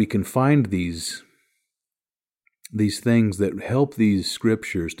when we can find these things that help these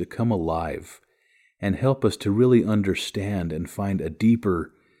scriptures to come alive and help us to really understand and find a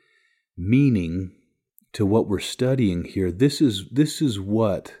deeper meaning to what we're studying here, this is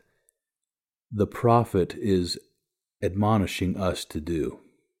what the prophet is admonishing us to do,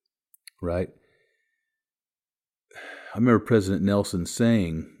 right? I remember President Nelson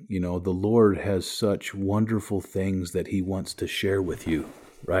saying, the Lord has such wonderful things that he wants to share with you,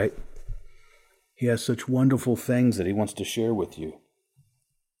 right? He has such wonderful things that he wants to share with you.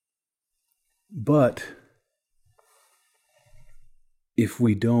 But if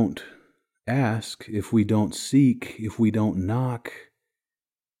we don't ask, if we don't seek, if we don't knock,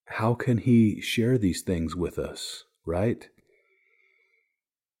 how can he share these things with us, right?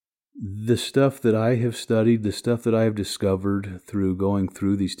 The stuff that I have studied, the stuff that I have discovered through going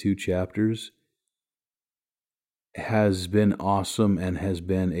through these 2 chapters has been awesome and has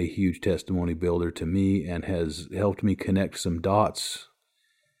been a huge testimony builder to me and has helped me connect some dots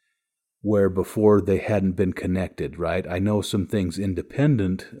where before they hadn't been connected, right? I know some things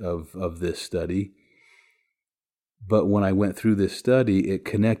independent of this study, but when I went through this study, it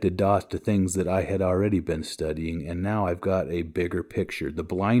connected dots to things that I had already been studying, and now I've got a bigger picture. The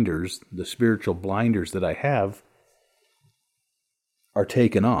blinders, the spiritual blinders that I have are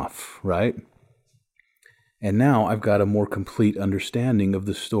taken off, right? And now I've got a more complete understanding of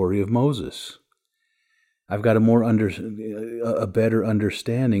the story of Moses. I've got a better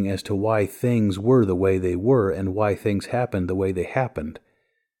understanding as to why things were the way they were and why things happened the way they happened,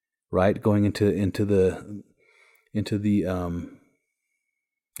 right? Going into the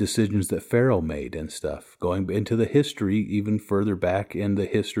decisions that Pharaoh made and stuff, going into the history, even further back in the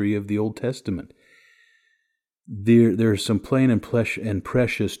history of the Old Testament. There's some plain and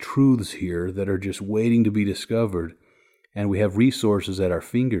precious truths here that are just waiting to be discovered, and we have resources at our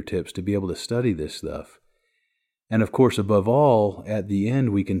fingertips to be able to study this stuff. And of course, above all, at the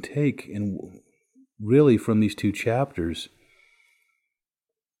end, we can take, and really from these two chapters,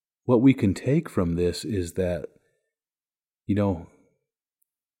 what we can take from this is that,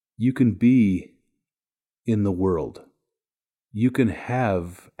 you can be in the world. You can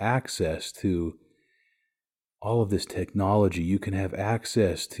have access to all of this technology. You can have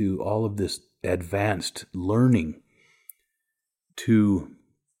access to all of this advanced learning, to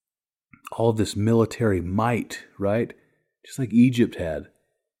all of this military might, right? Just like Egypt had.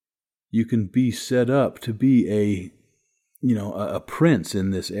 You can be set up to be a prince in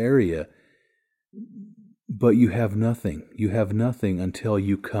this area, but you have nothing. You have nothing until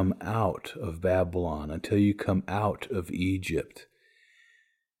you come out of Babylon, until you come out of Egypt,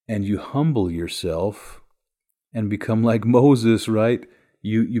 and you humble yourself and become like Moses, right?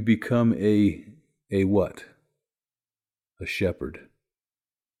 You become a what? A shepherd.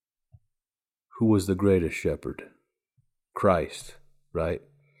 Who was the greatest shepherd? Christ, right?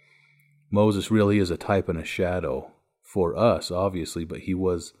 Moses really is a type and a shadow for us, obviously, but he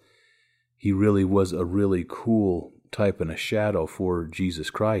really was a really cool type and a shadow for Jesus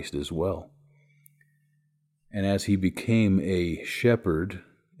Christ as well. And as he became a shepherd,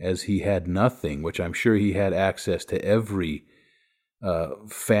 as he had nothing, which I'm sure he had access to every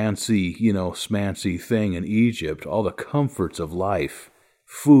fancy, smancy thing in Egypt, all the comforts of life,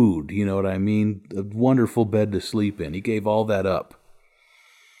 food, you know what I mean? A wonderful bed to sleep in. He gave all that up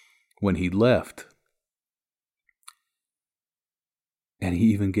when he left. And he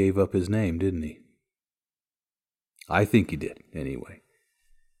even gave up his name, didn't he? I think he did, anyway.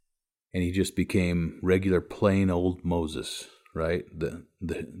 And he just became regular plain old Moses, right?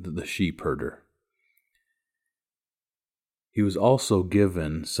 The sheep herder. He was also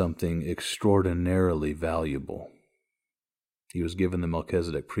given something extraordinarily valuable. He was given the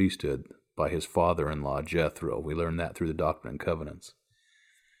Melchizedek priesthood by his father-in-law, Jethro. We learned that through the Doctrine and Covenants.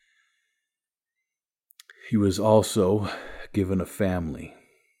 He was also given a family,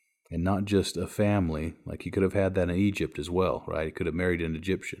 and not just a family, like he could have had that in Egypt as well, right? He could have married an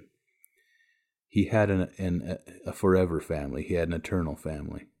Egyptian. He had a forever family. He had an eternal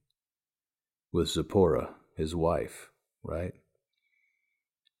family with Zipporah, his wife, right?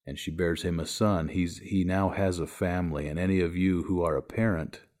 And she bears him a son. He now has a family, and any of you who are a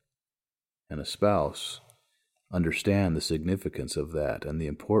parent and a spouse understand the significance of that and the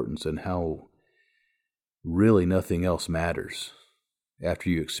importance and how really nothing else matters.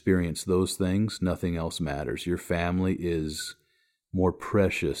 After you experience those things, nothing else matters. Your family is more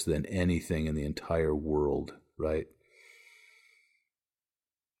precious than anything in the entire world, right?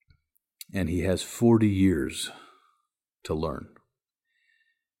 And he has 40 years to learn,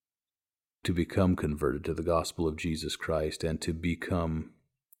 to become converted to the gospel of Jesus Christ and to become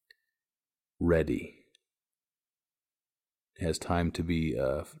ready. He has time to be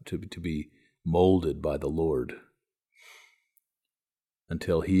molded by the Lord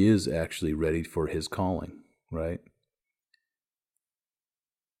until he is actually ready for his calling, right?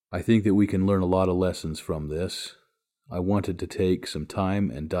 I think that we can learn a lot of lessons from this. I wanted to take some time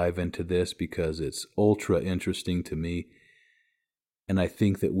and dive into this because it's ultra interesting to me, and I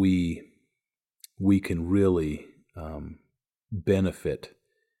think that we can really benefit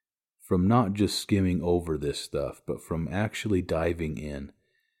from not just skimming over this stuff, but from actually diving in,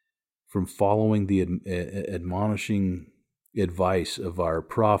 from following the admonishing advice of our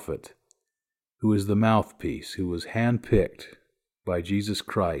prophet, who is the mouthpiece, who was handpicked by Jesus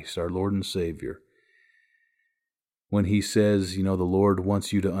Christ, our Lord and Savior. When he says, the Lord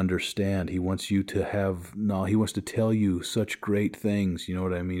wants you to understand, he wants to tell you such great things, you know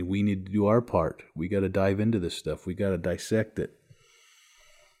what I mean? We need to do our part. We got to dive into this stuff. We got to dissect it.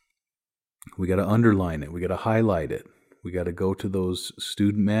 We got to underline it. We got to highlight it. We got to go to those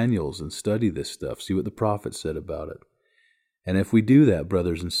student manuals and study this stuff, see what the prophet said about it. And if we do that,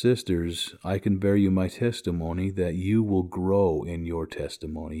 brothers and sisters, I can bear you my testimony that you will grow in your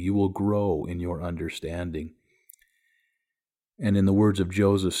testimony. You will grow in your understanding. And in the words of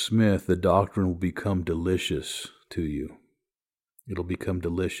Joseph Smith, the doctrine will become delicious to you. It'll become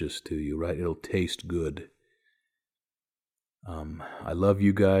delicious to you, right? It'll taste good. I love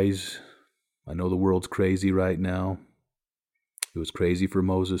you guys. I know the world's crazy right now. It was crazy for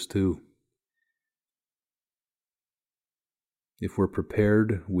Moses too. If we're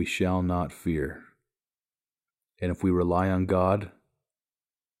prepared, we shall not fear. And if we rely on God,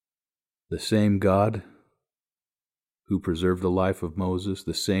 The same God who preserved the life of Moses,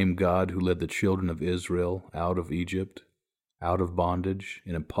 the same God who led the children of Israel out of Egypt, out of bondage,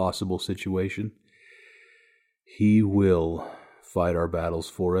 an impossible situation, He will fight our battles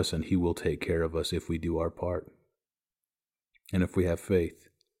for us, and He will take care of us if we do our part and if we have faith.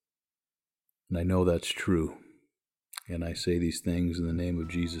 And I know that's true. And I say these things in the name of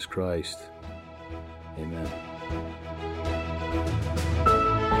Jesus Christ. Amen.